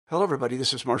Hello, everybody.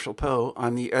 This is Marshall Poe.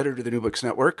 I'm the editor of the New Books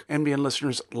Network. NBN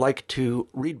listeners like to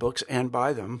read books and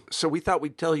buy them. So we thought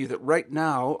we'd tell you that right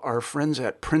now, our friends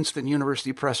at Princeton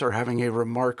University Press are having a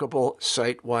remarkable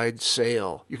site-wide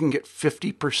sale. You can get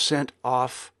 50%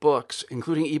 off books,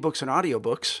 including ebooks and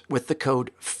audiobooks, with the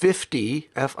code 50,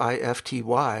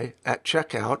 F-I-F-T-Y, at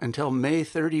checkout until May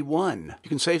 31. You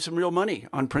can save some real money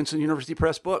on Princeton University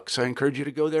Press books. I encourage you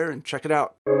to go there and check it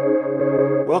out.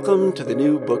 Welcome to the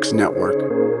New Books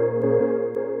Network.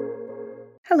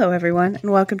 Hello, everyone,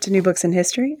 and welcome to New Books in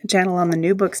History, a channel on the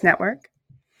New Books Network.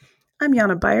 I'm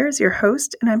Jana Byers, your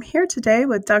host, and I'm here today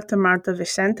with Dr. Marta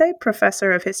Vicente,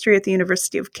 Professor of History at the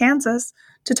University of Kansas,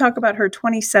 to talk about her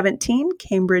 2017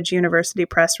 Cambridge University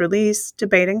Press release,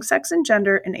 Debating Sex and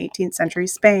Gender in 18th-Century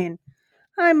Spain.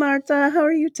 Hi, Marta. How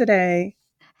are you today?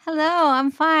 Hello,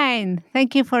 I'm fine.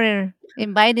 Thank you for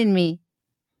inviting me.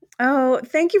 Oh,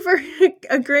 thank you for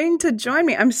agreeing to join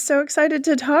me. I'm so excited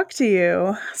to talk to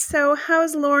you. So,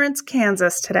 how's Lawrence,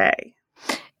 Kansas today?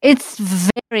 It's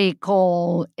very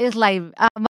cold. It's like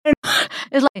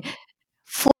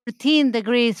 14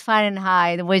 degrees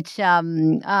Fahrenheit, which I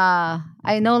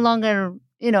no longer,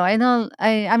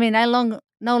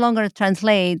 no longer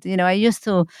translate. I used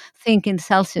to think in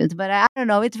Celsius, but I don't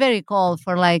know. It's very cold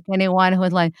for like anyone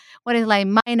who's like, what is like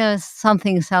minus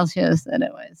something Celsius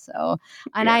anyway. So,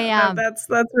 and Yeah, that's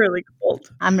really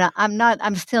cold.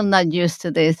 I'm still not used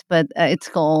to this, but it's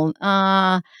cold.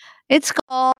 It's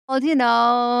cold,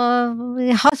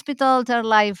 hospitals are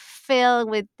like filled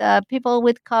with people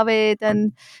with COVID,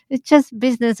 and it's just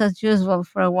business as usual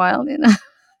for a while.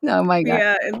 Oh my God.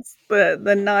 Yeah, it's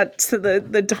the not to the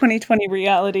 2020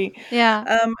 reality. Yeah.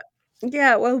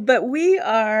 Yeah, well, but we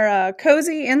are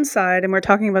cozy inside, and we're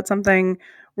talking about something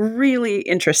really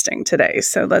interesting today.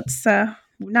 So let's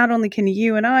not only can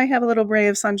you and I have a little ray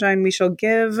of sunshine, we shall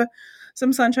give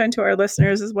some sunshine to our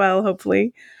listeners as well,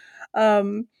 hopefully.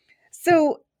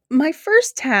 So my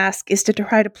first task is to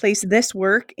try to place this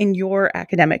work in your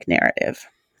academic narrative.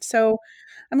 So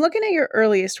I'm looking at your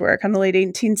earliest work on the late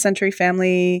 18th century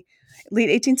family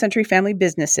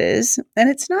businesses, and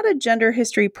it's not a gender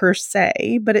history per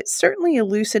se, but it certainly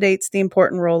elucidates the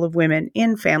important role of women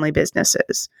in family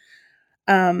businesses.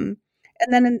 And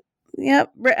then, they're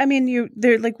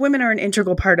like women are an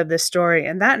integral part of this story,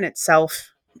 and that in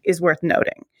itself is worth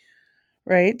noting,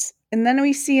 right? And then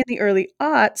we see in the early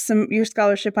aughts your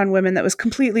scholarship on women that was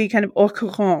completely kind of au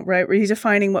courant, right?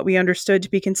 Redefining what we understood to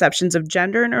be conceptions of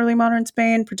gender in early modern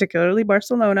Spain, particularly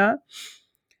Barcelona.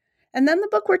 And then the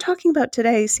book we're talking about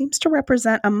today seems to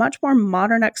represent a much more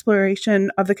modern exploration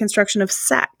of the construction of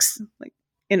sex, like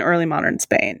in early modern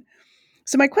Spain.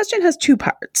 So my question has two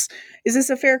parts. Is this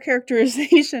a fair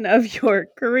characterization of your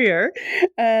career?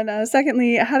 And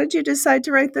secondly, how did you decide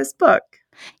to write this book?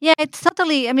 Yeah, it's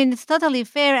totally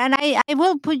fair. And I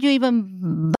will put you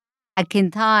even back in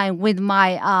time with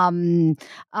my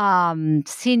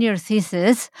senior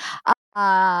thesis,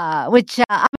 which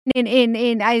I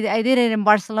did it in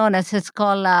Barcelona. So it's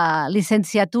called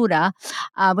licenciatura,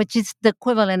 which is the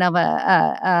equivalent of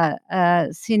a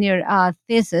senior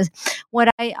thesis, where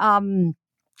I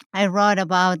wrote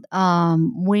about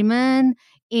women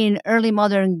in early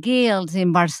modern guilds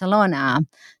in Barcelona.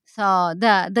 So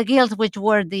the guilds, which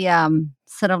were the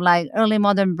sort of like early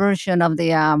modern version of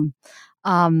the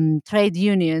trade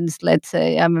unions, let's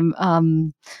say. And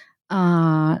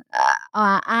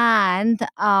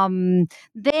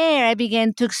there I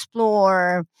began to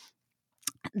explore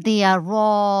the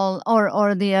role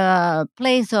or the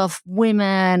place of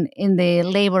women in the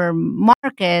labor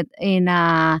market in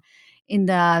the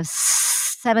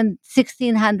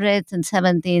 1600s and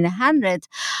 1700s,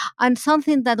 and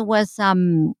something that was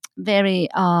very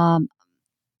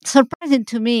surprising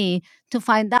to me to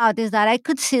find out is that I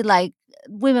could see like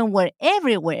women were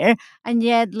everywhere, and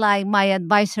yet like my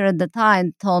advisor at the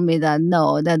time told me that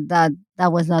no, that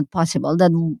was not possible,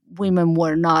 that women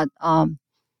were not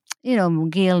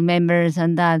guild members,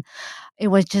 and that it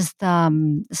was just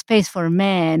space for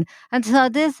men. And so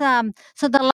so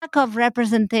the lack of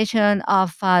representation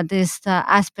of this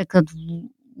aspect of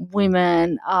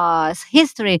women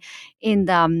history in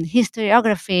the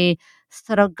historiography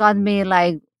sort of got me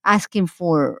like asking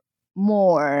for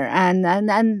more, and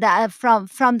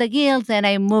from the guilds, and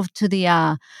I moved to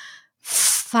the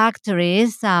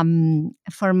factories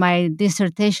for my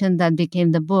dissertation that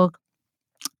became the book.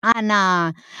 And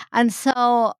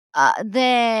so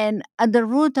then at the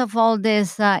root of all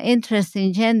this interest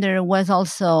in gender was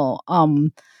also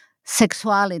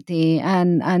sexuality,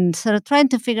 and sort of trying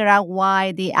to figure out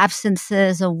why the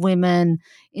absences of women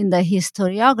in the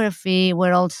historiography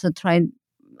were also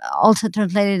also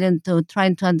translated into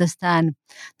trying to understand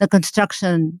the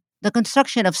construction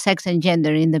of sex and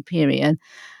gender in the period,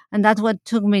 and that's what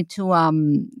took me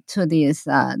to this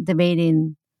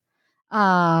debating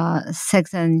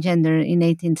sex and gender in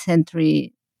 18th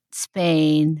century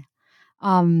Spain.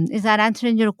 Is that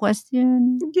answering your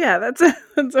question? Yeah, that's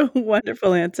a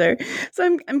wonderful answer.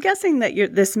 So I'm guessing that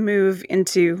this move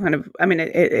into kind of, I mean,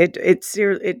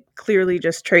 it clearly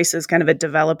just traces kind of a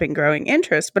developing, growing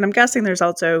interest, but I'm guessing there's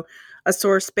also a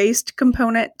source-based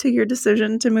component to your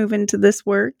decision to move into this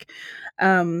work.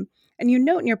 And you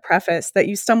note in your preface that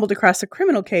you stumbled across a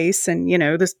criminal case, and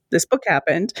this book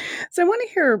happened. So I want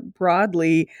to hear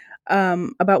broadly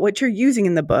about what you're using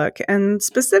in the book. And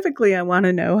specifically, I want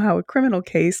to know how a criminal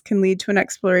case can lead to an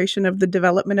exploration of the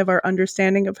development of our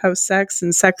understanding of how sex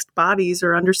and sexed bodies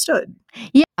are understood.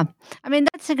 Yeah, I mean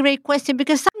that's a great question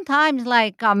because sometimes,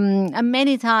 like and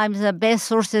many times, the best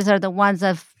sources are the ones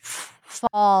that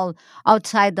fall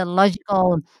outside the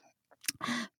logical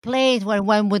place where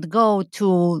one would go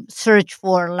to search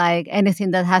for like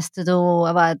anything that has to do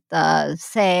about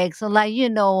sex, or like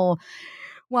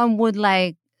one would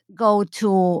like go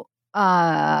to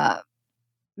uh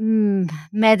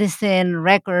medicine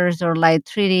records or like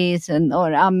treaties and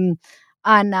the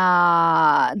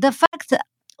fact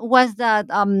was that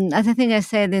as I think I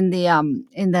said in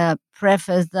the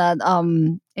preface that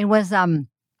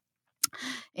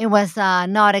it was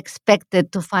not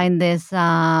expected to find this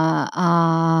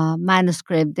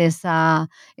manuscript. It's a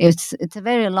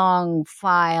very long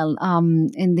file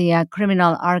in the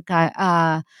criminal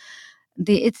archive.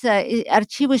 It's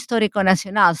Archivo Histórico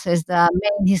Nacional, so it's the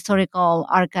main historical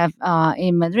archive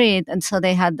in Madrid, and so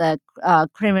they had the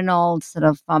criminal sort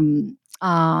of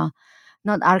not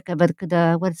archive, but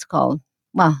the what's it called?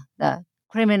 Well, the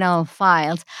criminal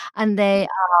files, and they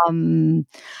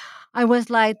I was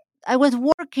like. I was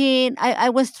working.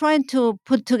 I was trying to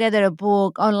put together a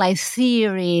book on like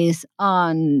theories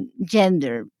on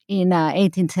gender in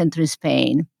 18th century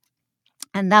Spain,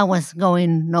 and that was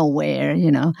going nowhere.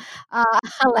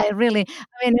 Like really, I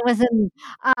mean, it wasn't.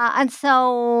 And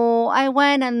so I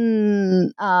went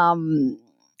and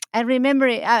I remember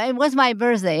it was my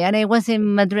birthday, and it was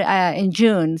in Madrid in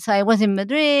June. So I was in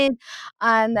Madrid,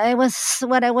 and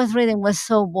what I was reading was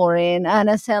so boring,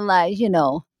 and I said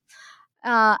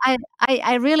I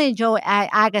really enjoy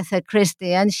Agatha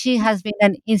Christie, and she has been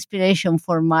an inspiration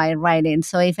for my writing.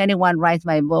 So if anyone writes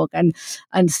my book and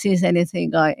sees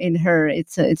anything in her,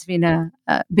 it's been a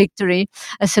victory,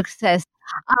 a success.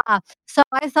 So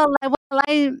I thought, like, well,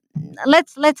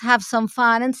 let's have some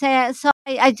fun and say. So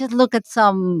I just look at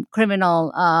some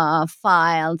criminal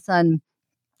files and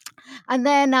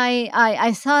then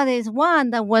I saw this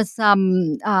one that was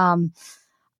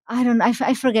I don't know.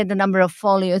 I forget the number of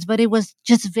folios, but it was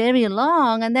just very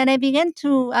long. And then I began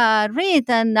to read,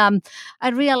 and I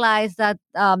realized that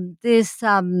this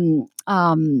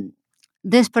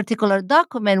particular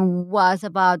document was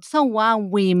about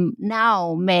someone we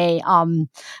now may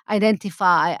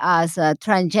identify as a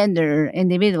transgender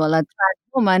individual, a trans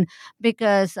woman,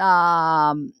 because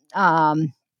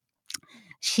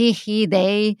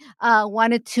they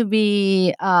wanted to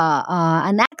be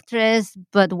an actress,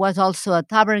 but was also a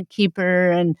tavern keeper.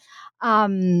 And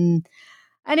um,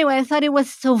 anyway, I thought it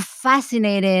was so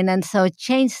fascinating, and so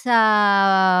changed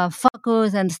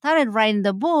focus and started writing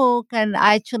the book. And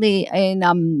actually, in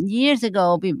years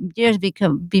ago,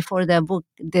 before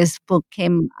this book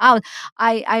came out,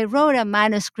 I wrote a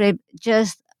manuscript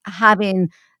just having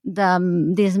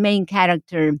this main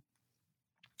character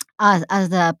as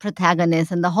the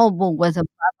protagonist, and the whole book was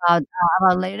about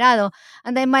Leirado.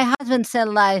 And then my husband said,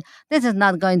 like, "This is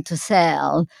not going to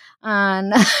sell,"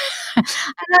 and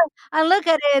I look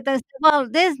at it and say, "Well,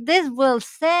 this will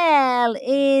sell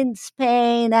in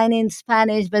Spain and in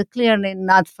Spanish, but clearly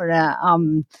not for a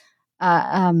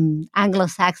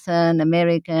Anglo-Saxon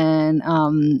American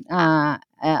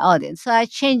audience." So I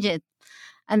changed it,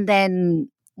 and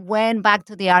then went back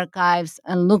to the archives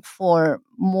and looked for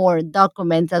more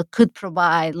documents that could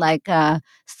provide like a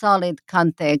solid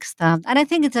context. And I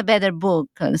think it's a better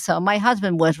book. So my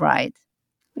husband was right.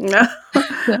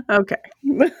 Okay.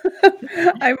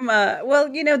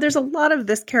 There's a lot of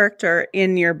this character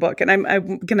in your book, and I'm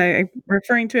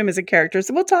referring to him as a character.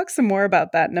 So we'll talk some more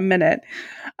about that in a minute.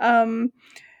 One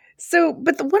of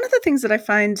the things that I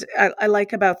find I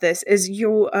like about this is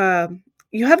you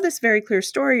have this very clear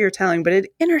story you're telling, but it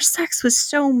intersects with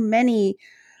so many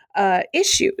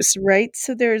issues, right?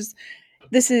 So this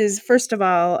is, first of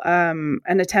all, an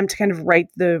attempt to kind of right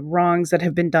the wrongs that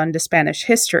have been done to Spanish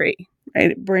history,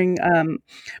 right? Bring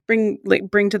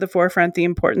to the forefront the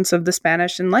importance of the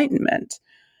Spanish Enlightenment.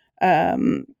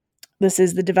 Um, this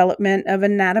is the development of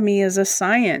anatomy as a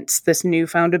science, this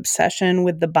newfound obsession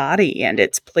with the body and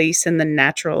its place in the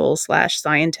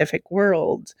natural/scientific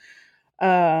world.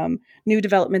 New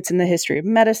developments in the history of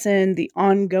medicine, the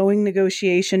ongoing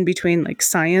negotiation between like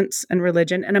science and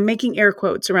religion. And I'm making air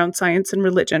quotes around science and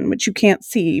religion, which you can't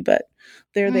see, but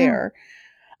they're Mm. there.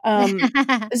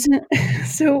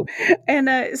 So,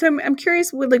 I'm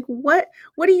curious, with like what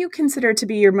do you consider to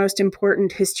be your most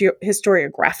important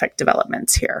historiographic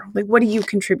developments here? Like, what do you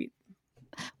contribute?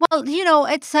 Well,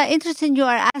 it's interesting you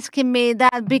are asking me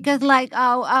that because, like,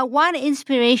 one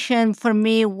inspiration for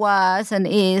me was and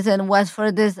was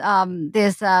for this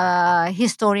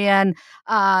historian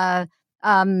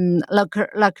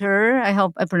Lacour. I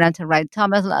hope I pronounced it right.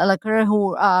 Thomas Lacour,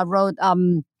 who wrote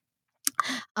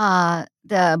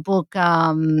the book.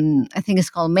 I think it's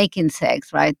called Making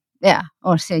Sex, right? Yeah,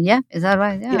 or Sin, yeah, is that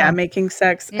right? Yeah, Yeah, Making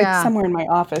Sex. It's yeah. somewhere in my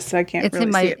office, so I can't It's in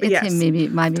really see my it. But it's in yes, maybe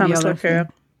my Thomas bibliography. Leclerc.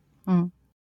 Mm.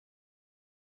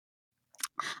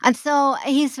 And so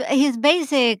his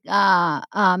basic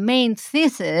main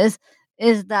thesis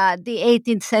is that the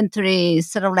 18th century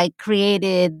sort of like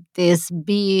created this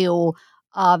view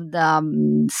of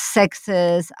the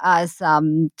sexes as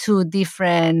two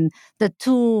different the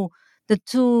two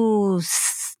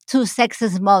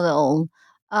sexes model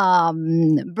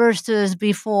versus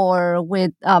before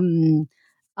with a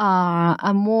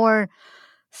more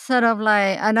sort of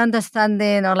like an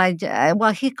understanding or like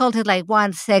well he called it like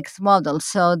one sex model,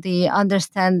 so the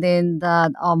understanding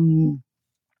that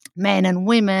men and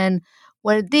women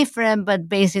were different but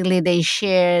basically they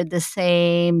shared the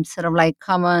same sort of like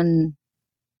common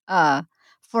uh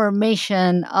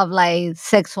formation of like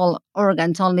sexual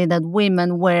organs, only that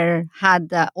women were had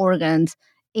the organs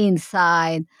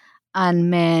inside and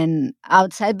men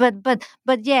outside. But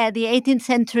yeah, the 18th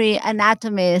century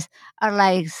anatomists are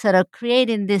like sort of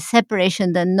creating this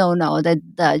separation that no, that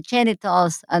the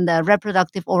genitals and the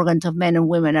reproductive organs of men and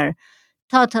women are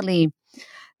totally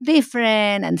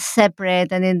different and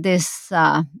separate, and in this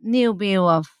new view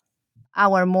of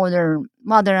our modern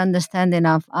understanding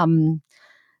of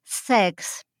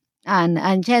sex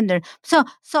and gender. So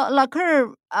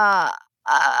Lacour,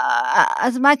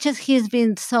 as much as he's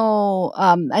been so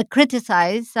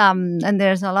criticized, and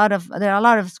there are a lot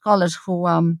of scholars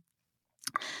who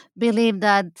believe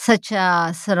that such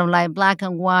a sort of like black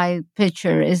and white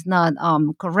picture is not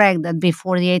correct. That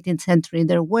before the 18th century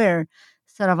there were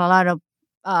sort of a lot of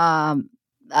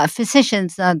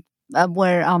physicians that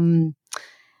were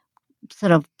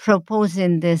sort of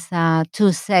proposing this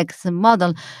two-sex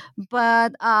model.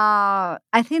 But I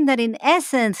think that in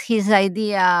essence, his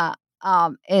idea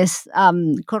is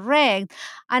correct.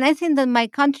 And I think that my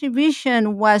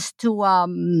contribution was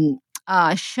to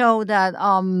show that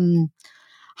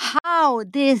how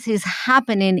this is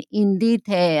happening in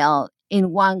detail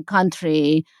in one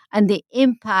country and the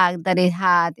impact that it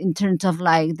had in terms of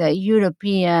like the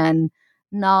European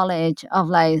knowledge of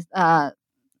like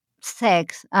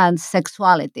sex and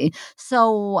sexuality.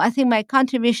 So I think my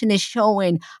contribution is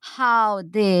showing how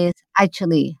this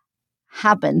actually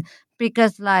happened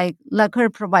because like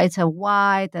Lacan provides a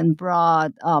wide and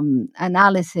broad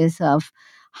analysis of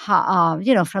how,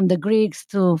 from the Greeks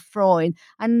to Freud,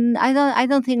 and I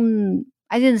don't think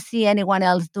I didn't see anyone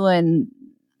else doing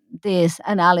this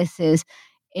analysis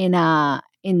in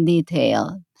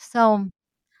detail. So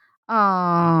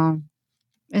uh,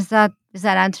 is that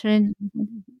answering?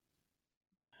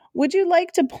 Would you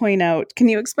like to point out, can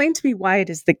you explain to me why it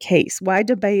is the case? Why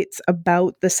debates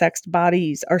about the sexed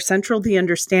bodies are central to the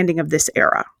understanding of this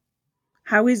era?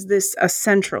 How is this a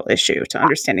central issue to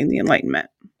understanding the Enlightenment?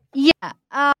 Yeah.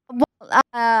 Well,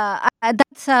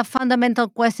 that's a fundamental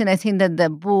question I think that the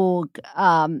book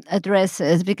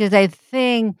addresses because I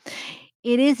think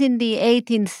it is in the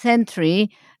 18th century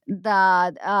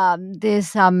that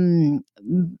this uh,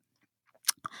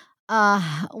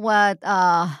 what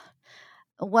uh,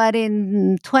 what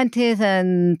in 20th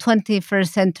and 21st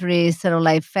century sort of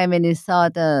like feminists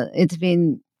thought it's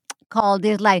been called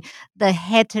is like the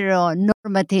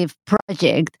heteronormative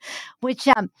project, which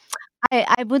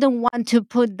I wouldn't want to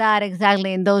put that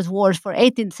exactly in those words for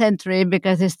 18th century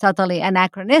because it's totally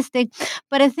anachronistic.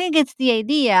 But I think it's the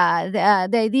idea,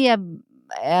 the idea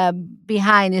uh,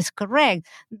 behind is correct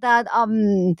that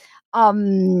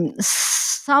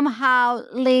somehow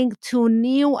linked to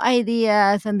new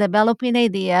ideas and developing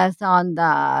ideas on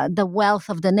the wealth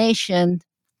of the nations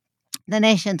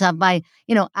of by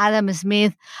Adam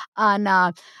Smith, and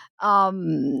that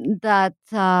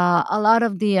a lot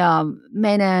of the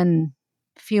men and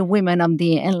few women of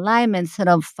the Enlightenment sort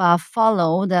of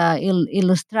follow the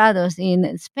Ilustrados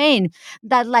in Spain,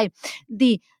 that like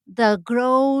the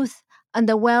growth and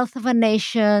the wealth of a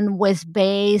nation was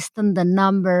based on the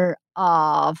number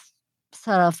of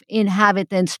sort of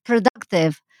inhabitants,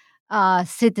 productive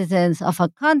citizens of a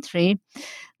country,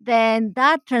 then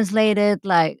that translated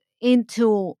like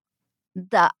into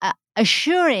the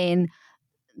assuring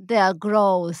the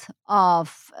growth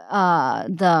of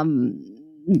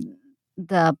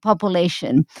the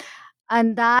population,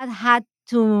 and that had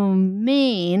to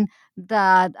mean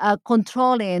that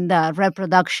controlling the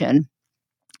reproduction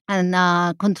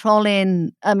and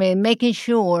controlling, I mean, making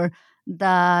sure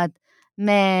that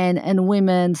men and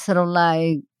women sort of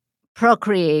like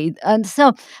procreate. And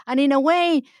so, and in a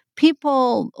way,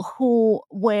 people who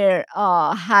were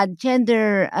had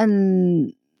gender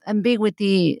and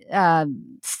ambiguity,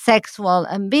 sexual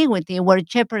ambiguity, were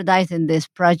jeopardizing this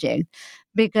project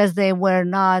because they were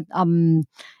not,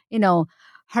 you know,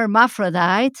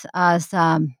 hermaphrodites, as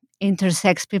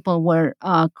intersex people were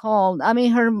called. I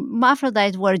mean,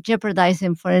 hermaphrodites were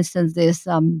jeopardizing, for instance, this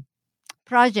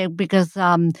project because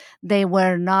they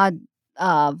were not.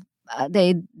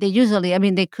 They usually, I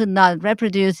mean, they could not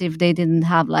reproduce if they didn't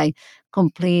have like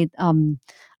complete um,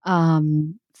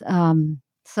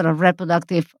 sort of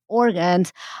reproductive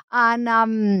organs,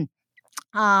 and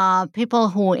people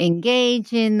who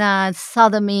engage in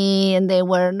sodomy, and they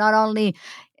were not only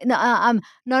not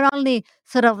only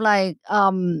sort of like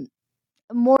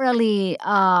morally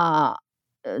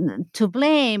to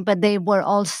blame, but they were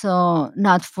also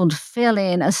not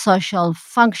fulfilling a social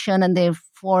function, and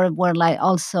therefore were like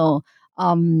also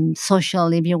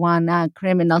social, if you want,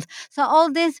 criminals. So all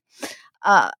these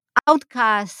uh,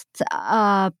 outcasts,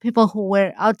 people who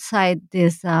were outside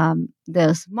this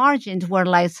margins, were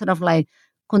like sort of like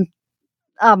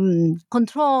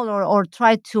control or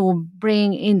try to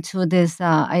bring into this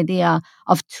idea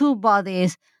of two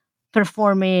bodies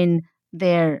performing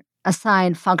their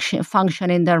assigned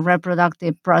function in the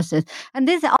reproductive process. And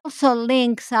this also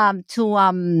links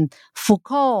to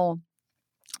Foucault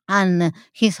and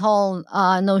his whole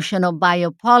notion of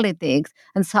biopolitics,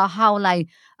 and so how like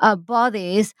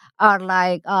bodies are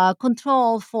like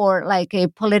controlled for like a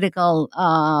political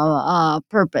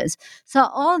purpose. So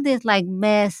all this like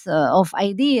mess of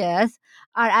ideas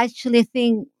are actually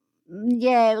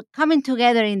coming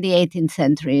together in the 18th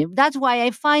century. That's why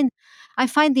I find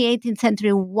the 18th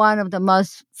century one of the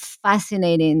most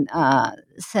fascinating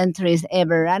centuries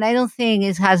ever, and I don't think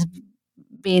it has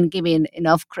been given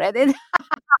enough credit.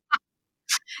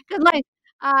 Because like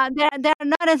there are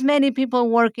not as many people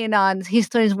working on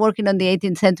historians working on the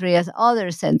 18th century as other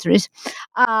centuries,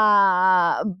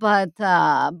 but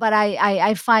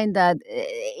I find that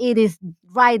it is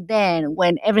right then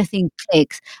when everything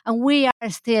clicks, and we are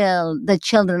still the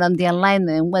children of the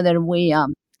Enlightenment, whether we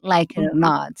like it or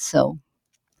not. So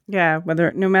Yeah,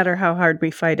 whether no matter how hard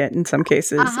we fight it in some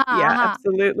cases. Yeah,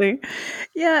 absolutely.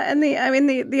 Yeah, and the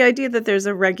idea that there's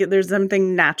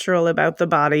something natural about the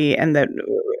body, and that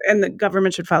and the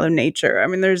government should follow nature. I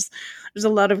mean, there's a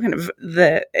lot of kind of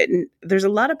there's a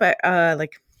lot about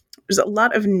there's a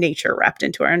lot of nature wrapped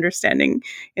into our understanding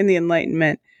in the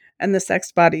Enlightenment, and the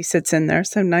sex body sits in there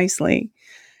so nicely.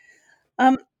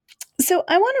 So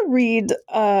I want to read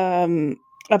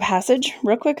a passage,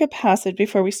 real quick, a passage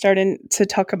before we start in to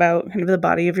talk about kind of the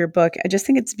body of your book. I just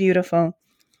think it's beautiful.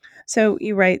 So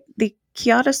you write, the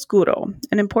chiaroscuro,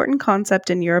 an important concept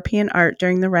in European art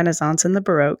during the Renaissance and the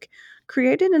Baroque,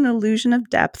 created an illusion of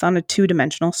depth on a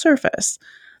two-dimensional surface.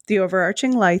 The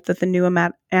overarching light that the new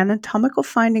anatomical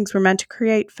findings were meant to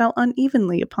create fell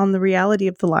unevenly upon the reality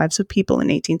of the lives of people in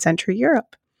 18th century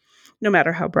Europe. No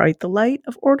matter how bright the light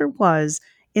of order was,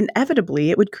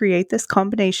 inevitably it would create this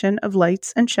combination of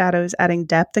lights and shadows, adding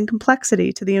depth and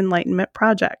complexity to the Enlightenment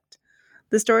project.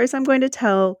 The stories I'm going to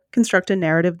tell construct a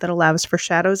narrative that allows for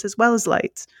shadows as well as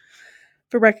lights,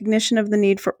 for recognition of the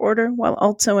need for order, while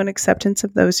also an acceptance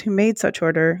of those who made such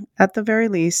order, at the very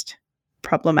least,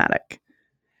 problematic.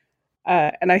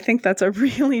 And I think that's a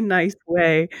really nice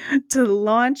way to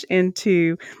launch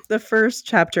into the first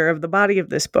chapter of the body of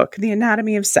this book, The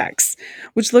Anatomy of Sex,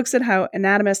 which looks at how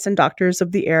anatomists and doctors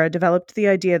of the era developed the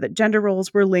idea that gender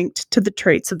roles were linked to the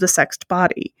traits of the sexed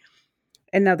body.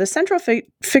 And now the central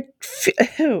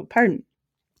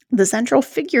the central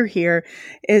figure here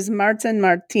is Martin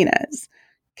Martinez.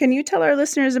 Can you tell our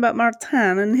listeners about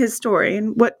Martin and his story,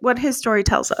 and what his story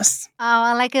tells us?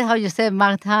 I like it how you said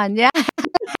Martin. Yeah.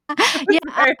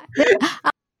 Yeah.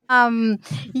 um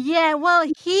yeah, well,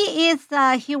 he is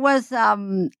he was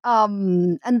and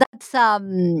that's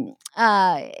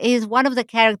is one of the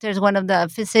characters, one of the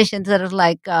physicians that is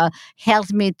like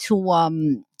helped me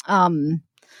to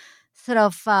sort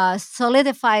of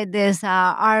solidify this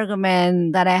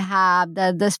argument that I have,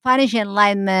 that the Spanish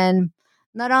Enlightenment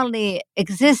not only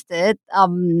existed,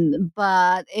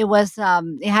 but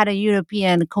it had a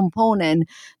European component,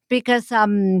 because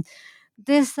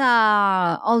this,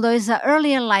 although it's an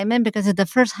early Enlightenment because it's the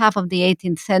first half of the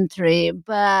 18th century,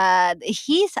 but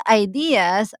his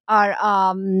ideas are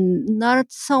not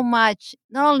so much,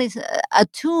 not only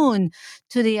attuned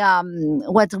to the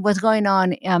what's going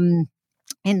on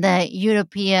in the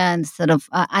European sort of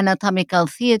anatomical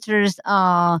theaters,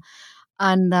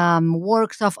 and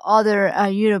works of other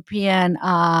European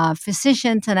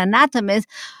physicians and anatomists,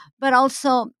 but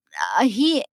also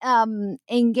he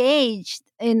engaged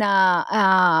in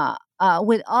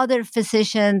with other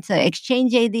physicians,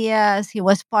 exchange ideas. He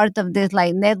was part of this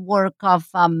like network of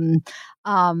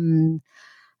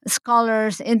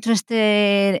scholars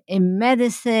interested in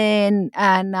medicine,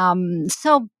 and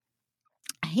so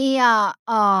he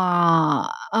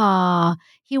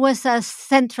he was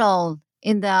central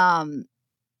the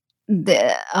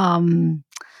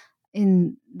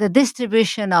in the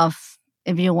distribution of,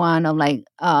 if you want, of like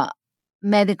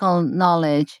medical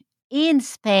knowledge in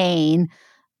Spain,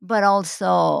 but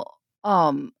also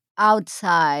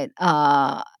outside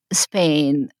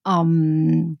Spain.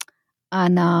 And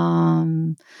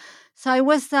so I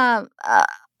was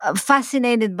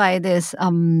fascinated by this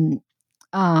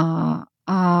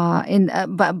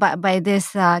by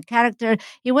this character.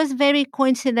 It was very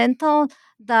coincidental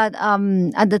that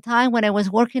at the time when I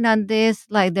was working on this,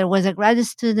 like there was a graduate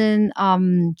student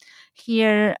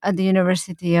here at the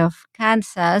University of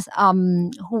Kansas,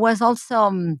 who was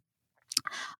also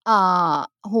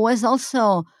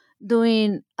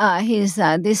doing his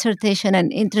dissertation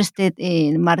and interested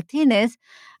in Martinez.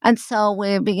 And so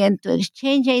we began to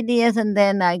exchange ideas, and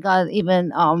then I got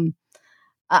even a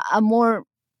more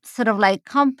sort of like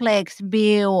complex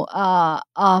view of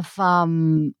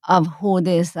who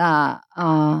this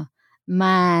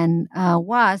man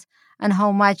was, and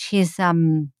how much his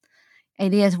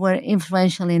ideas were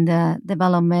influential in the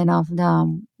development of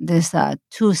this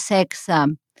two sexes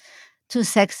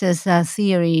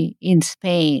theory in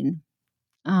Spain.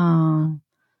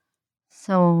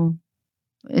 So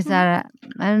is that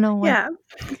I don't know what.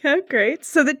 Yeah. Great.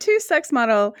 So the two-sex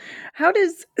model,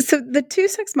 the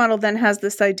two-sex model then has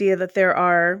this idea that there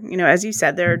are, as you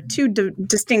said, there are two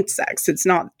distinct sex. It's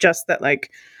not just that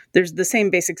like there's the same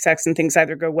basic sex and things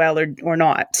either go well or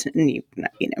not. And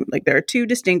like there are two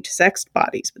distinct sexed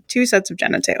bodies with two sets of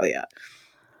genitalia.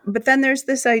 But then there's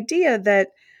this idea that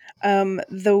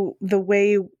the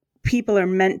way people are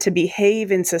meant to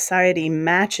behave in society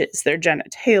matches their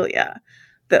genitalia.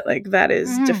 That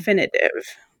is definitive,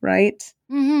 right?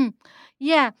 Mm-hmm.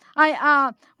 Yeah,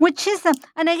 which is,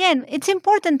 and again, it's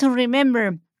important to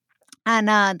remember, and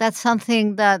that's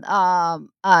something that I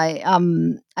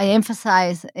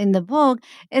emphasize in the book,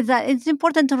 is that it's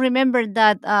important to remember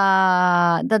that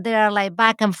that there are like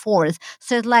back and forth.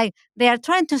 So it's like they are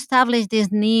trying to establish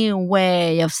this new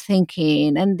way of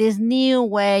thinking and this new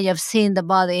way of seeing the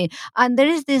body, and there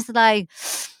is this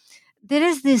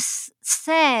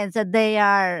sense that they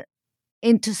are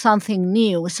into something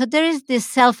new. So there is this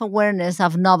self-awareness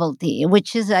of novelty,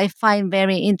 which is I find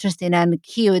very interesting and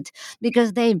cute,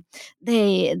 because they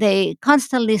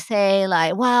constantly say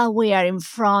like, well, we are in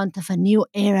front of a new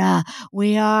era.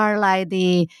 We are like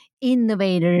the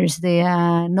innovators, the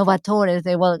novatores.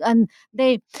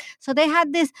 They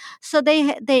had this. So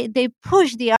they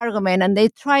push the argument and they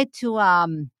try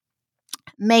to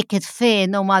make it fit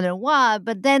no matter what,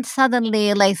 but then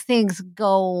suddenly like things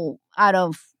go out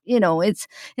of, it's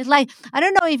like, I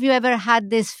don't know if you ever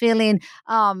had this feeling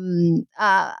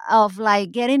of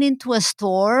like getting into a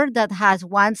store that has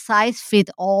one size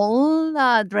fit all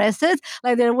dresses.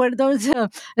 Like there were those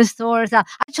stores,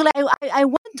 actually I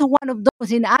went to one of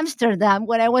those in Amsterdam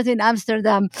when I was in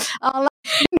Amsterdam.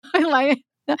 Like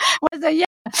was a, yeah,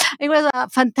 it was a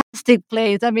fantastic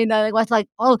place. I mean, it was like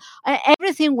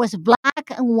everything was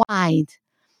black and white.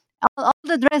 All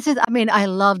the dresses. I mean, I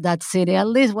love that city. At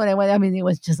least when I went, I mean, it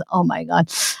was just, oh my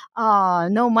god.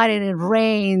 No matter it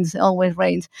rains, always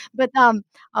rains. But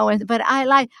always. But I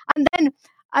like, and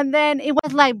then it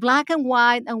was like black and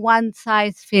white and one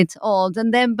size fits all.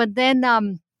 And then, but then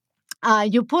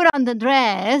you put on the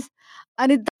dress,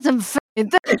 and it doesn't fit.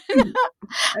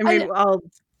 I mean,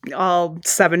 all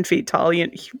 7 feet tall,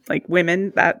 like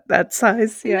women that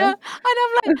size. Yeah. And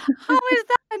I'm like, how is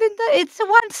that and it's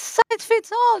one size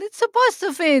fits all. It's supposed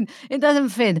to fit. It doesn't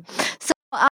fit.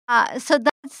 So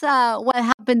that's what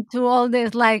happened to all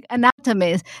these like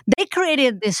anatomists. They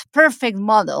created this perfect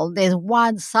model, this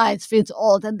one size fits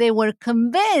all, and they were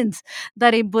convinced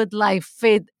that it would like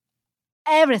fit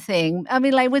everything. I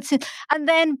mean, like and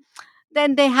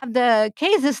then they have the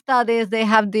case studies. They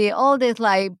have the all these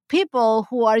like people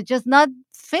who are just not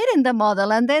fitting the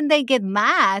model, and then they get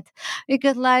mad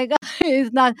because like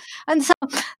it's not. And so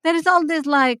there is all this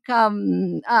like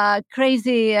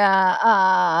crazy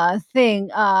thing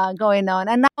going on.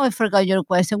 And now I forgot your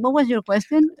question. What was your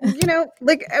question?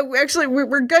 Like actually,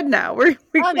 we're good now. We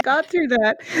Okay. got through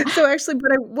that. So actually,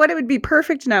 what it would be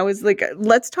perfect now is like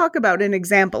let's talk about an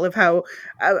example of how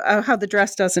the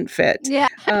dress doesn't fit. Yeah.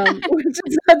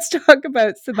 Let's talk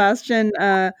about Sebastian.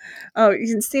 Oh,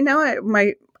 you can see now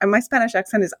my Spanish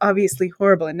accent is obviously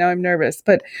horrible, and now I'm nervous.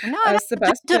 But No,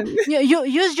 Sebastian, you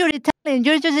use your Italian.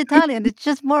 You're just Italian. It's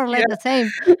just more or less yeah, the same.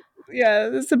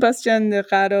 yeah, Sebastian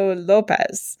Nerado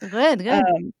Lopez. Good.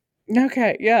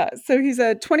 Okay, yeah. So he's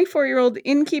a 24-year-old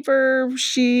innkeeper.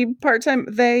 They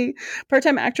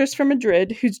part-time actress from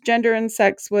Madrid whose gender and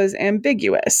sex was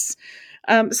ambiguous.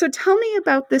 So tell me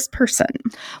about this person.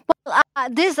 Well,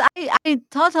 this I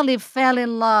totally fell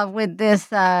in love with this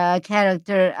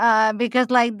character because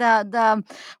like the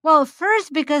well,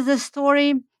 first because the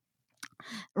story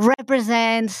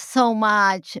represents so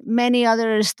much many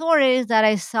other stories that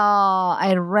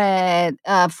I read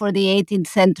for the 18th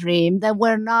century that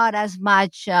were not as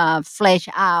much fleshed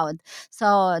out.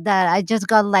 So that I just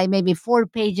got like maybe 4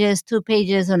 pages, 2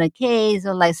 pages on a case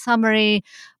or like summary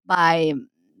by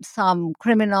some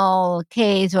criminal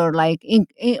case or like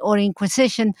or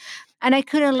inquisition. And I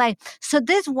couldn't like, so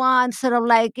this one sort of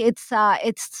like it's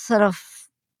sort of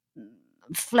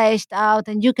fleshed out,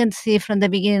 and you can see from the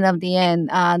beginning of the end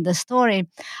the story.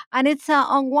 And it's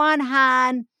on one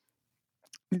hand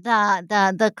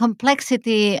the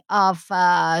complexity of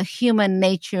human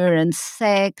nature and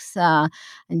sex and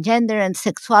gender and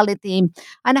sexuality,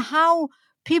 and how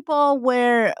people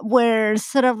were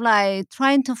sort of like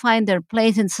trying to find their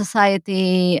place in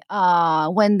society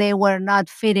when they were not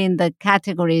fitting the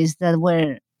categories that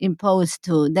were imposed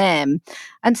to them.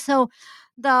 And so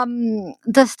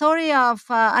the story of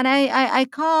and I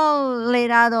call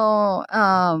Leirado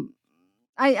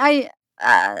I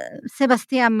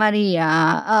Sebastian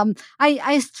Maria.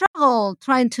 I struggle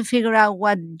trying to figure out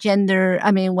what gender,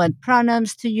 I mean, what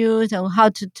pronouns to use and how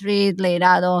to treat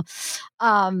Leirado,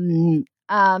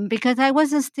 because I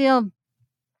was still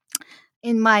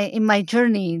in my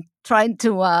journey trying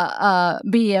to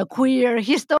be a queer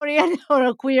historian or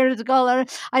a queer scholar.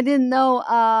 I didn't know.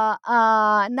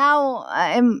 Now,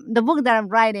 the book that I'm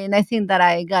writing, I think that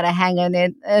I got a hang on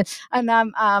it, and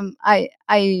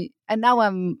and now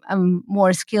I'm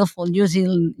more skillful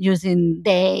using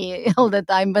they all the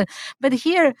time. But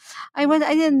here I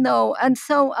didn't know, and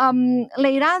so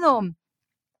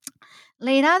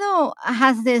Leirado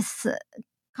has this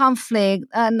conflict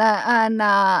and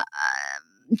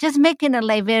just making a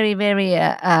like very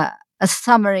a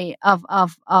summary of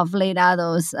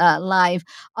Leirado's life.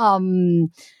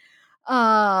 Um,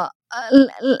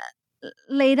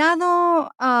 Leirado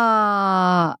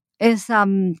is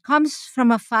comes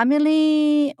from a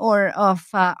family or of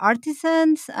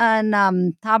artisans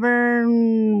and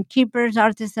tavern keepers,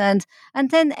 artisans, and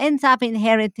then ends up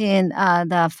inheriting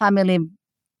the family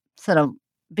sort of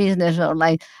business or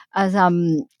like as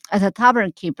a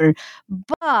tavern keeper.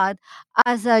 But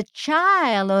as a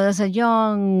child or as a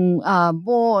young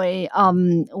boy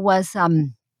was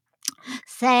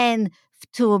sent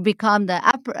to become the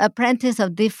apprentice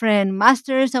of different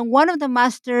masters, and one of the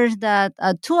masters that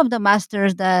two of the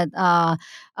masters that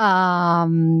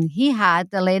he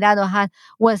had, the Leirado had,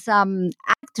 was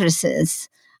actresses,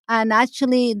 and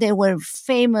actually they were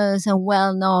famous and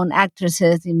well-known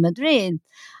actresses in Madrid.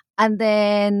 And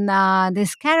then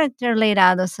this character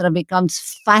Leirado sort of becomes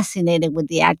fascinated with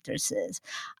the actresses,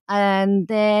 and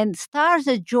then starts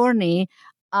a journey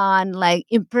on like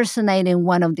impersonating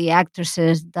one of the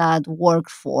actresses that worked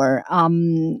for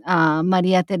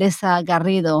Maria Teresa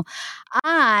Garrido,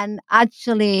 and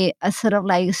actually sort of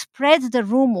like spreads the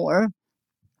rumor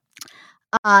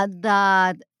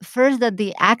that first that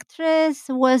the actress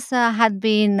was had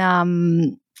been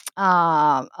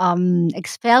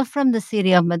expelled from the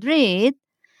city of Madrid,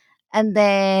 and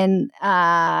then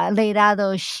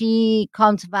Leirado, she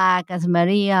comes back as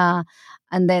Maria,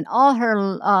 and then all her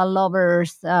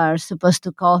lovers are supposed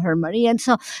to call her Maria, and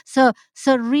so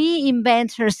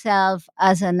reinvents herself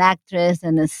as an actress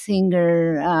and a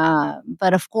singer.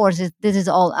 But of course, this is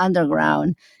all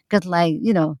underground because, like,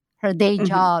 her day Mhm.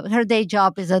 job. Her day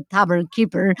job is a tavern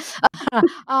keeper.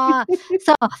 uh,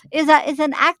 so is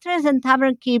an actress and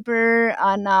tavern keeper,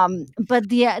 and but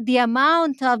the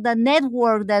amount of the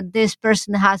network that this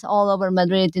person has all over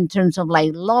Madrid in terms of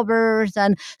like lovers,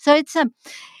 and so it's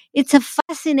a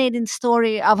fascinating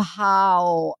story of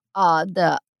how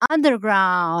the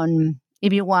underground,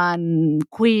 if you want,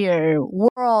 queer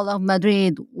world of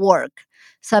Madrid work.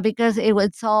 So because it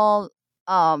was all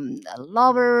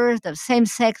lovers, the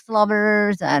same-sex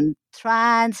lovers, and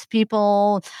trans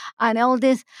people, and all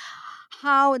this,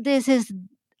 how this is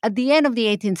at the end of the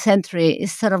 18th century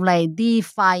is sort of like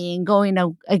defying, going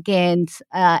against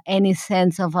any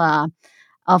sense of a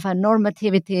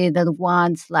normativity that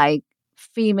wants like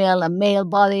female and male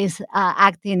bodies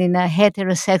acting in a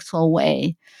heterosexual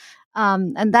way.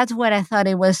 And that's what I thought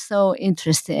it was so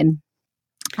interesting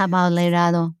about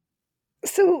Leirado.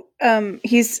 So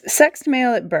he's sexed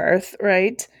male at birth,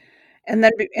 right? And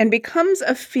then and becomes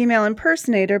a female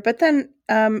impersonator. But then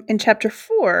in chapter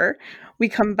 4, we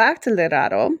come back to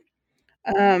Leraro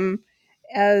um,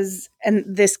 as and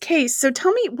this case. So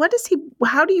tell me, what does he?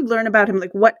 How do you learn about him?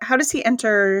 Like, what? How does he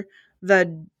enter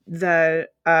the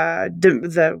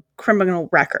criminal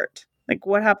record? Like,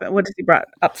 what happened? What is he brought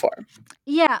up for?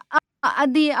 Yeah,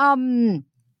 the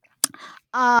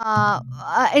well,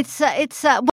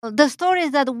 the story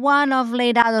is that one of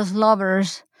Leirado's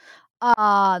lovers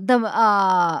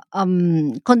the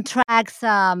contracts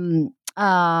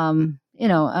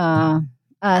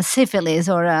syphilis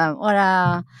or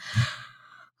I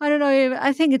don't know.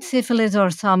 I think it's syphilis or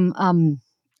some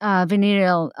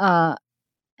venereal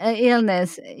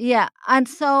illness. Yeah, and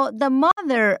so the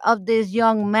mother of this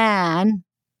young man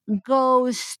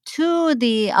goes to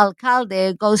the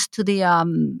alcalde, goes to the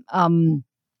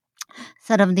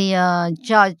sort of the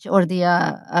judge or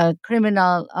the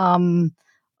criminal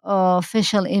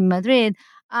official in Madrid,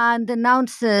 and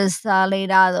denounces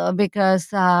Leirado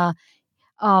because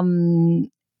um,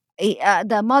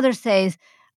 the mother says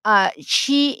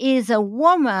she is a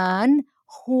woman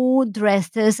who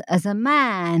dresses as a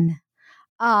man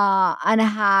and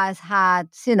has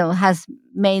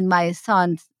made my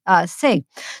son sick.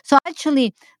 So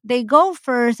actually, they go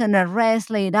first and arrest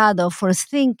Leirado for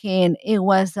thinking it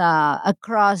was a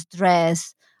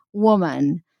cross-dressed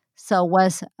woman. So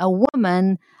was a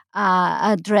woman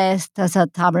dressed as a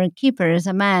tavern keeper, as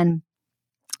a man.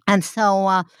 And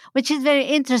so, which is very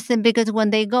interesting because when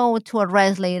they go to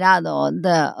arrest Leirado,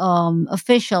 the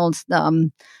officials,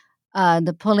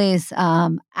 the police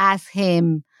ask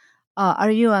him,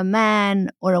 are you a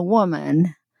man or a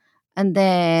woman? And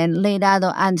then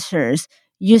Leirado answers,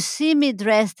 you see me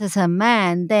dressed as a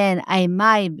man, then I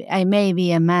may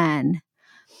be a man.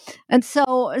 And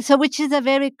so which is a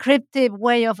very cryptic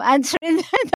way of answering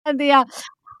the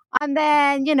and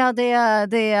then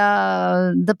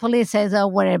the police says, oh,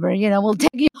 whatever, we'll take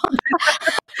you.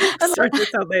 Sort this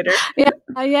out later.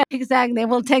 Yeah, exactly.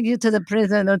 We'll take you to the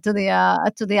prison or to the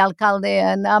alcalde,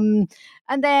 and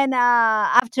then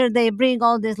after they bring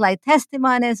all these like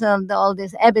testimonies and all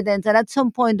this evidence, and at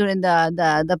some point during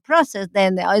the process,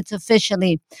 then it's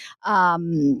officially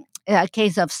a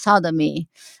case of sodomy.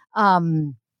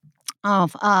 So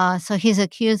he's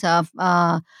accused of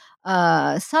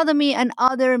sodomy and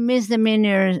other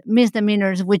misdemeanors,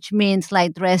 which means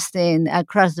like dressing,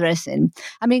 cross dressing.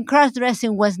 I mean, cross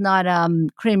dressing was not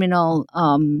criminal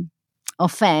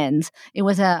offense. It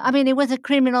was it was a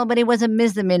criminal, but it was a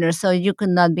misdemeanor, so you could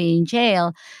not be in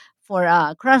jail for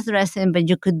cross dressing, but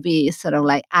you could be sort of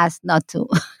like asked not to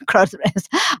cross dress.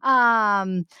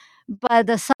 But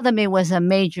the sodomy was a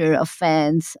major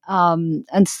offense,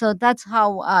 and so that's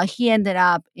how he ended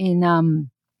up in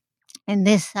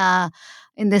this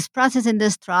process, in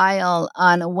this trial,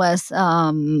 and was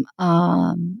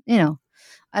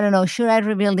I don't know. Should I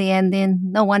reveal the ending?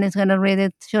 No one is going to read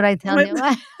it. Should I tell you?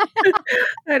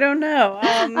 I don't know.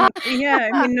 Yeah,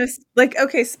 I mean, like,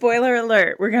 okay, spoiler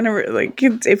alert. We're gonna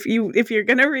if you're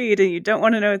gonna read and you don't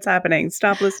want to know what's happening,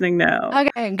 stop listening now.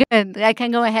 Okay, good. I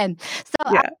can go ahead.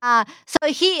 So, Yeah. so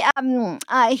he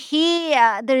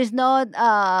there is no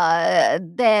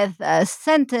death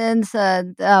sentence,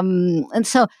 and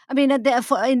so I mean,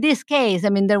 in this case, I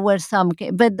mean, there were some,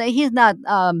 but he's not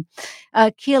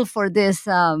killed for this.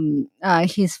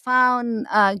 He's found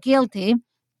guilty,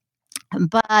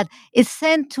 but is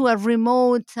sent to a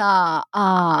remote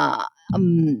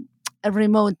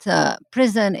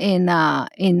prison in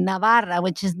Navarra,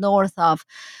 which is north of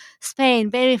Spain,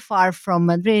 very far from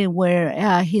Madrid,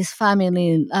 where his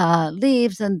family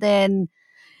lives. And then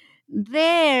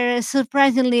there,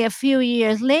 surprisingly, a few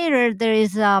years later, there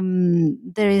is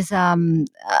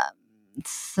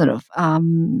sort of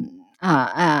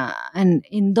and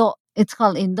it's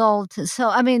called indult. So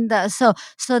I mean,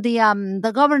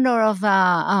 the governor of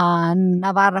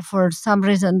Navarra, for some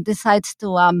reason, decides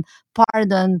to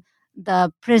pardon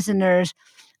the prisoners,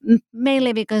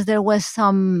 mainly because there was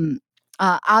some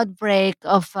outbreak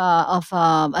of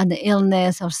an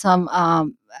illness of some,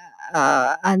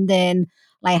 and then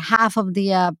like half of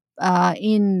the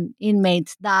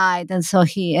inmates died, and so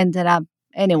he ended up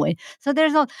anyway. So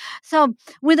there's no, so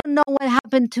we don't know what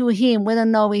happened to him. We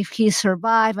don't know if he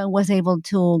survived and was able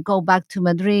to go back to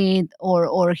Madrid,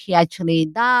 or he actually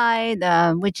died,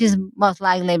 which is most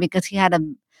likely because he had a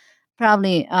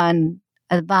probably an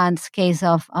advanced case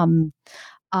of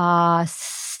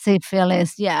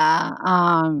syphilis. Yeah.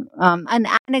 An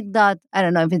anecdote, I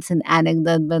don't know if it's an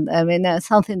anecdote, but I mean,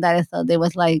 something that I thought it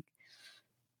was like,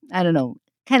 I don't know,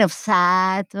 kind of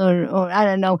sad, or I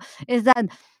don't know, is that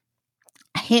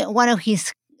one of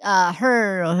his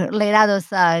her Leirado's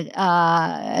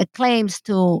claims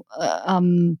to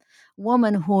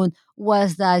womanhood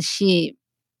was that she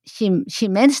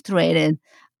menstruated,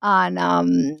 and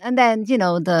then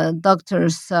the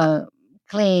doctors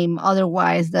claim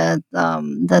otherwise, that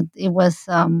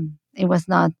it was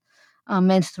not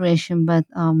menstruation, but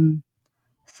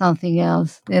something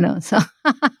else. So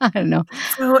I don't know.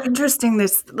 So interesting,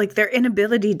 this, like, their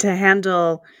inability to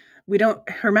handle, we don't,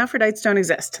 hermaphrodites don't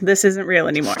exist. This isn't real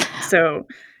anymore. So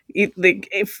like,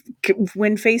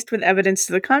 when faced with evidence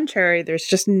to the contrary, there's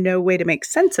just no way to make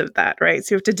sense of that, right?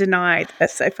 So you have to deny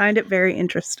this. I find it very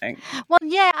interesting. Well,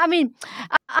 yeah, I mean,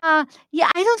 yeah,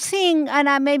 I don't think,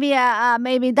 and maybe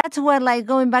that's where, like,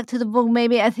 going back to the book,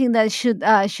 maybe I think that should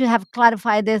have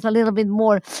clarified this a little bit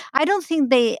more. I don't think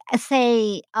they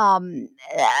say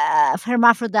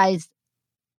hermaphrodites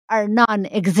are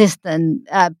non-existent,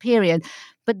 period,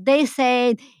 but they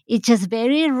say it's just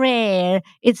very rare,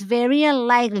 it's very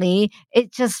unlikely,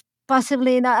 it's just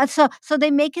possibly not. So they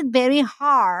make it very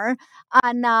hard,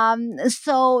 and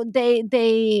so they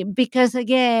because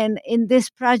again, in this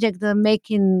project, the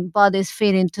making bodies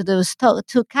fit into those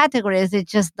two categories, it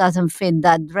just doesn't fit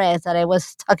that dress that I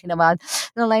was talking about.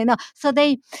 They're like, no, so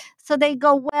they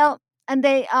go, well, and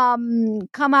they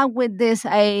come up with this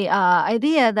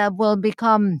idea that will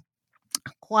become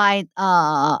quite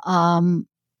part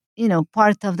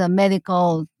of the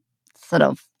medical sort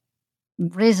of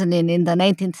reasoning in the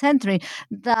 19th century,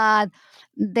 that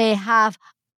they have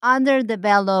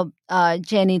underdeveloped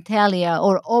genitalia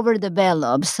or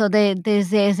overdeveloped. So there's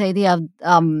this idea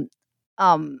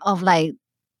of like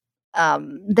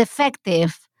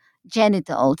defective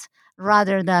genitals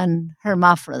rather than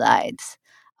hermaphrodites,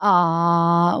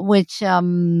 which I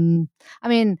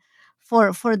mean,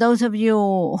 for those of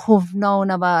you who've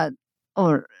known about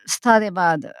or studied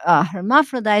about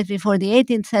hermaphrodites before the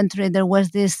 18th century, there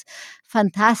was this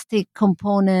fantastic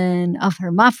component of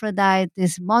hermaphrodite,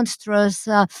 this monstrous,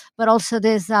 but also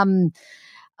this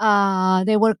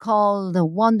they were called the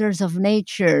wonders of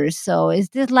nature. So is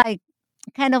this like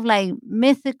kind of like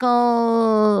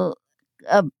mythical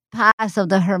uh, past of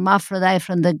the hermaphrodite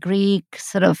from the Greek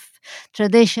sort of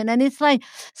tradition, and it's like,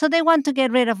 so they want to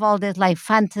get rid of all this like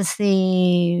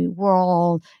fantasy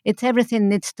world. It's everything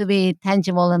needs to be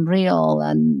tangible and real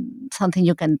and something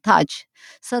you can touch.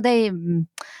 So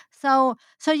so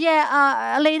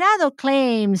yeah, Leirado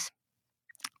claims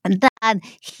that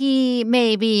he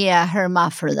may be a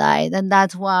hermaphrodite, and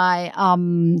that's why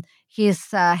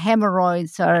his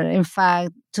hemorrhoids are in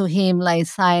fact to him like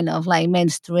sign of like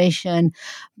menstruation.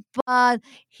 But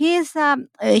he or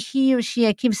she,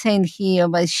 I keep saying he,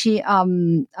 but she they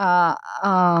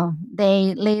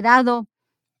Leirado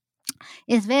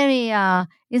is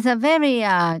a very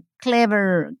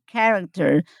clever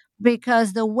character,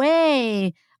 because the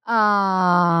way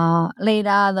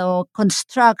Leirado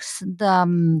constructs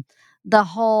the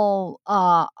whole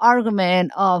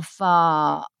argument of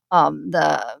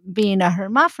the being a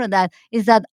hermaphrodite is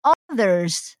that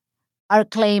others are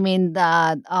claiming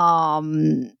that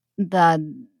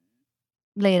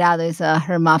Leirado is a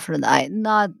hermaphrodite,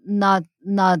 not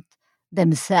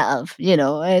themselves.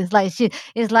 It's like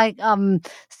it's like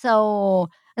so.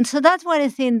 And so that's what I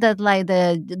think, that like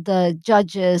the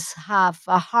judges have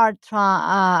a hard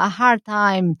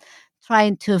time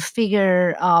trying to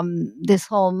figure this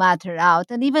whole matter out,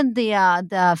 and even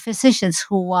the physicians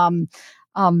who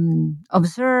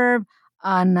observe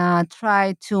and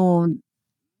try to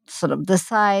sort of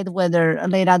decide whether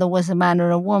Leirado was a man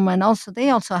or a woman. Also, they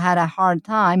also had a hard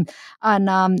time, and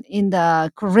in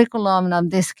the curriculum of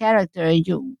this character,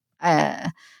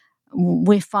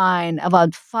 we find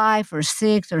about 5 or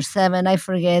 6 or 7, I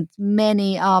forget,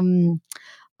 many sort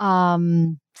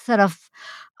of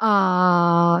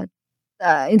uh,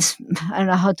 I don't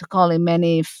know how to call it,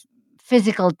 many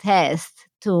physical tests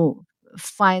to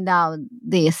find out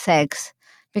the sex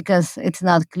because it's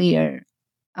not clear.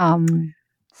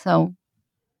 So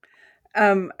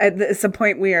It's a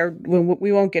point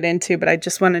we won't get into, but I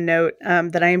just want to note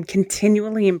that I am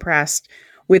continually impressed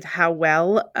with how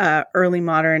well early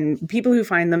modern people who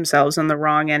find themselves on the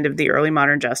wrong end of the early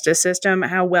modern justice system,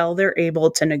 how well they're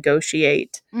able to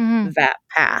negotiate mhm, that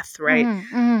path, right? mhm,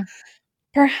 mhm.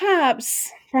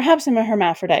 Perhaps I'm a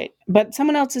hermaphrodite, but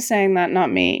someone else is saying that,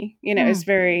 not me. Mhm, It's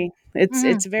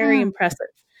mhm, very mhm, impressive.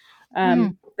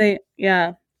 mhm. They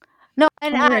yeah. No,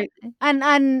 All right.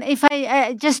 and if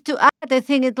I just to add, I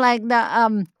think it's like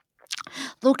the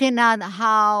looking at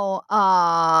how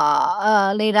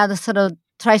Leila sort of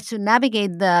tries to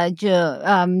navigate the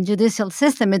judicial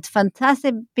system. It's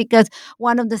fantastic because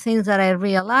one of the things that I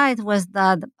realized was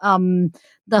that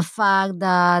the fact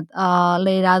that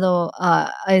Leirado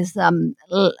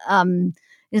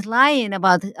is lying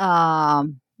about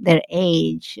their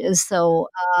age, so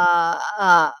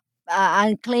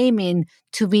and claiming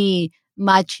to be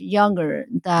much younger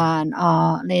than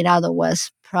Leirado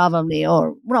was probably,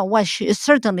 or well, what she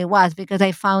certainly was, because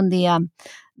I found the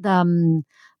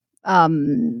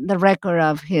the record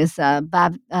of his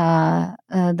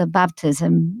the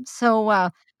baptism. So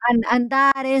and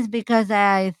that is because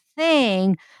I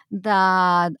think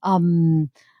that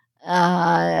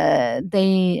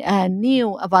they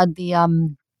knew about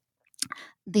the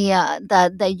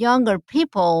younger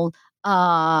people,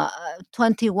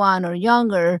 21 or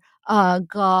younger,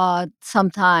 got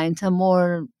sometimes a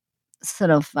more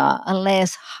sort of a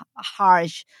less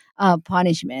harsh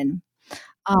punishment.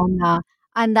 Um,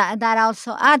 and that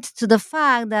also adds to the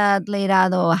fact that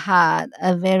Leirado had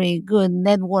a very good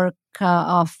network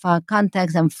of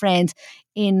contacts and friends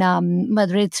in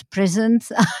Madrid's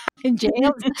prisons and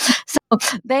jails. So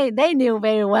they knew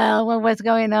very well what was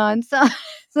going on. So,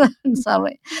 so I'm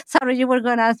sorry, you were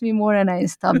going to ask me more, and I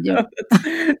stopped you.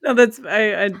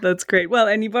 That's great. Well,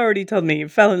 and you've already told me you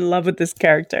fell in love with this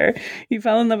character, you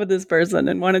fell in love with this person,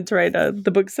 and wanted to write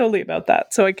the book solely about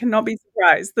that. So I cannot be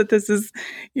surprised that this is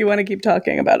you want to keep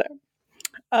talking about it.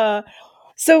 Uh,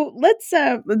 so let's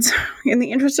in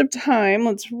the interest of time,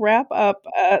 let's wrap up.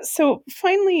 So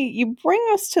finally, you bring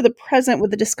us to the present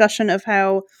with a discussion of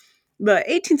how the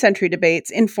 18th century debates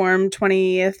informed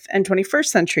 20th and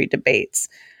 21st century debates.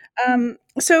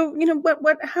 So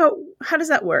how does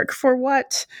that work? For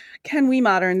what can we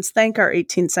moderns thank our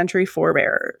 18th century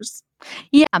forebears?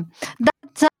 Yeah,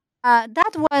 that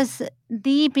that was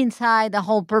deep inside the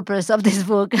whole purpose of this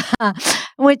book,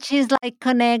 which is like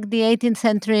connect the 18th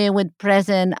century with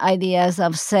present ideas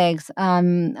of sex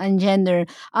and gender.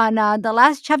 And the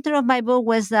last chapter of my book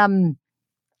was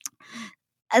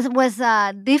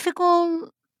difficult,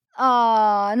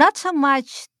 not so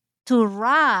much to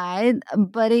write,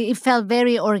 but it felt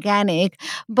very organic.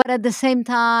 But at the same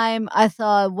time, I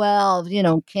thought, well,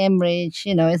 Cambridge,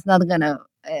 it's not gonna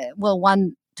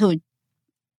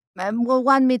will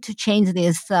want me to change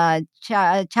this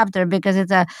chapter because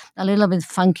it's a little bit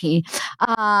funky.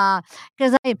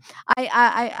 Because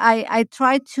I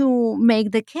try to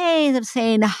make the case of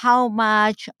saying how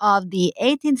much of the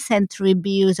 18th century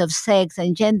views of sex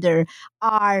and gender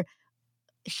are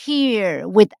here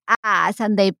with us,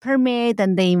 and they permeate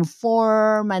and they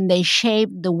inform and they shape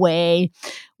the way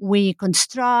we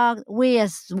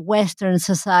as Western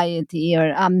society,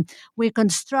 or we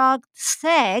construct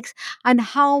sex, and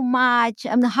how much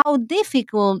and how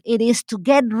difficult it is to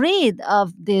get rid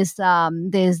of this sort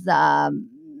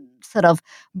of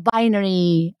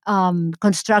binary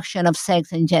construction of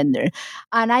sex and gender.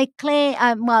 And I claim,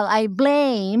 I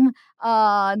blame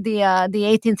the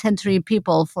 18th century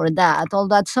people for that.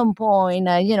 Although at some point,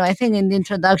 I think in the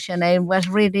introduction, I was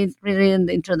reading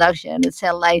the introduction. It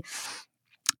said like,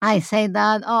 I say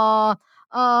that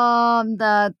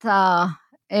that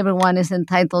everyone is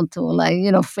entitled to,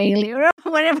 like, failure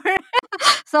or whatever.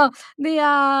 So the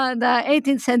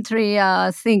 18th century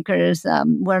thinkers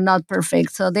were not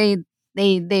perfect, so they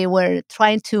were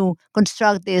trying to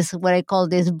construct this, what I call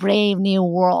this brave new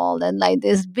world, and like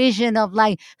this vision of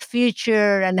like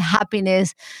future and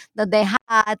happiness that they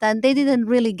had, and they didn't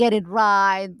really get it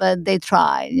right, but they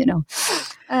tried.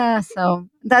 So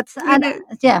that's You and know,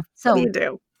 yeah. what do So you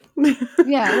do?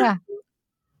 yeah.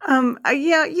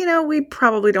 Yeah, we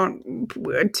probably don't.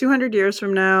 200 years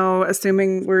from now,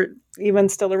 assuming we're even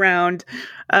still around,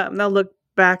 they'll look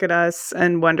back at us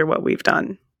and wonder what we've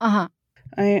done. Uh huh.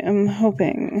 I am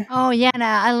hoping. Oh, Yana,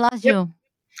 I lost Yep. you.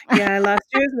 Yeah, I lost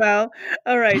you as well.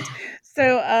 All right.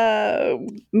 So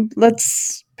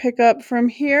let's pick up from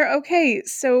here. Okay.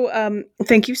 So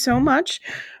thank you so much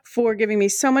for giving me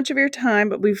so much of your time.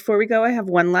 But before we go, I have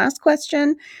one last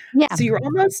question. Yeah. So you're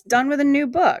almost done with a new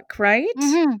book, right?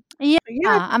 Yeah,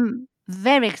 Yeah, I'm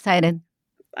very excited.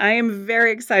 I am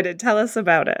very excited. Tell us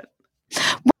about it.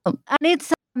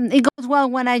 And it goes well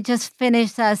when I just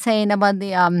finished saying about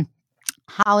the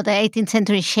how the 18th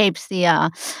century shapes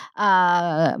the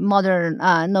modern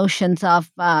notions of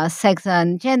sex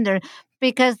and gender,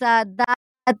 because that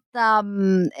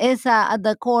is at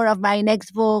the core of my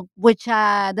next book, which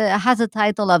has a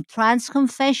title of Trans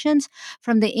Confessions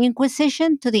from the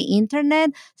Inquisition to the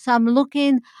Internet. So I'm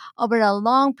looking over a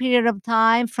long period of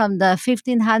time from the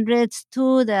 1500s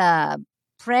to the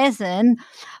present,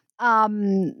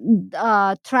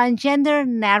 transgender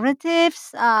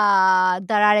narratives that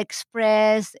are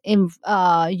expressed in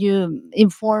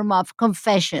form of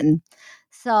confession.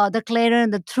 So declaring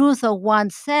the truth of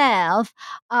oneself,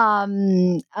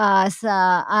 and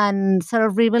sort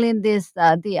of revealing this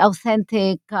the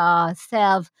authentic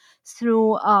self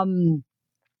through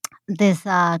this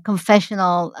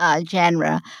confessional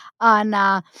genre. And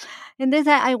in this,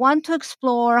 I want to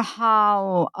explore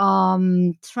how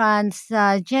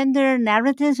transgender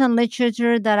narratives and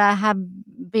literature that I have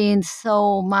been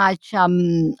so much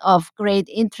of great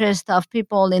interest of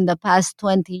people in the past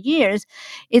 20 years.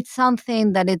 It's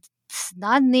something that it's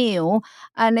not new,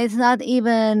 and it's not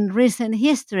even recent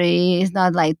history. It's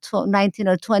not like 19th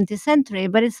or 20th century,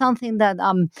 but it's something that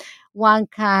one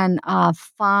can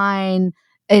find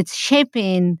it's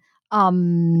shaping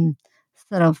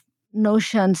sort of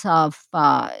notions of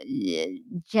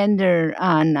gender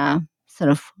and sort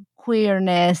of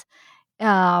queerness,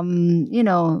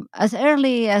 as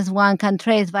early as one can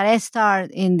trace, but I start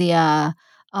in the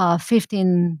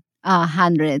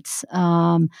 1500s,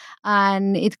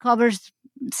 and it covers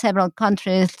several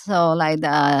countries, so like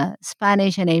the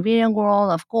Spanish and Iberian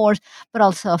world, of course, but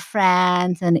also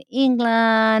France and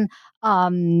England,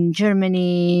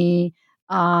 Germany,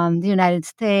 the United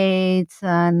States,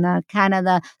 and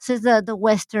Canada. So it's the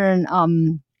Western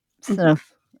sort Mhm. of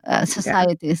Yeah,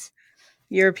 societies.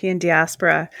 European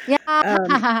diaspora. Um,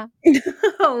 Yeah.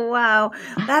 oh wow,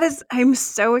 that is! I'm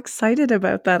so excited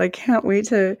about that. I can't wait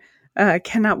to.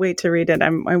 Cannot wait to read it.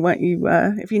 I want you,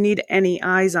 if you need any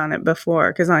eyes on it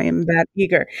before, because I am that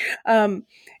eager. Um,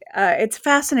 it's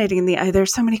fascinating.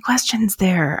 There's so many questions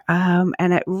there, and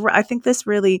I think this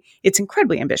really it's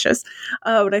incredibly ambitious,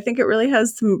 but I think it really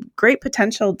has some great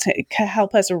potential to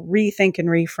help us rethink and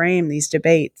reframe these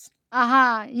debates.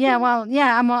 Yeah. Well,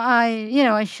 yeah.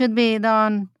 I should be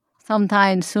done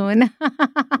sometime soon.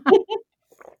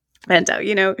 And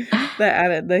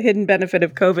the hidden benefit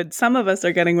of COVID, some of us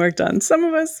are getting work done. Some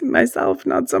of us, myself,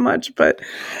 not so much. But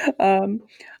um,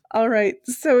 all right.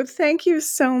 So thank you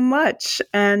so much,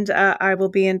 and I will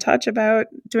be in touch about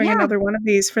doing Yeah. another one of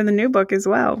these for the new book as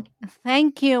well.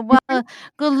 Thank you. Well,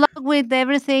 good luck with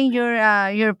everything.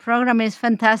 Your program is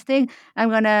fantastic. I'm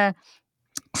gonna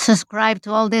subscribe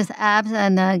to all these apps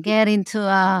and get into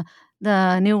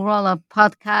the new world of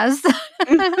podcasts.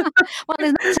 Well,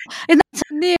 it's not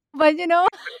so new, but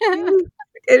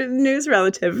News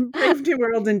relative, brave new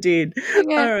world indeed.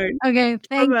 Okay. All right. Okay. Bye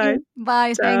Thank bye. you.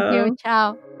 Bye. Thank you.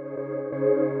 Ciao. Ciao.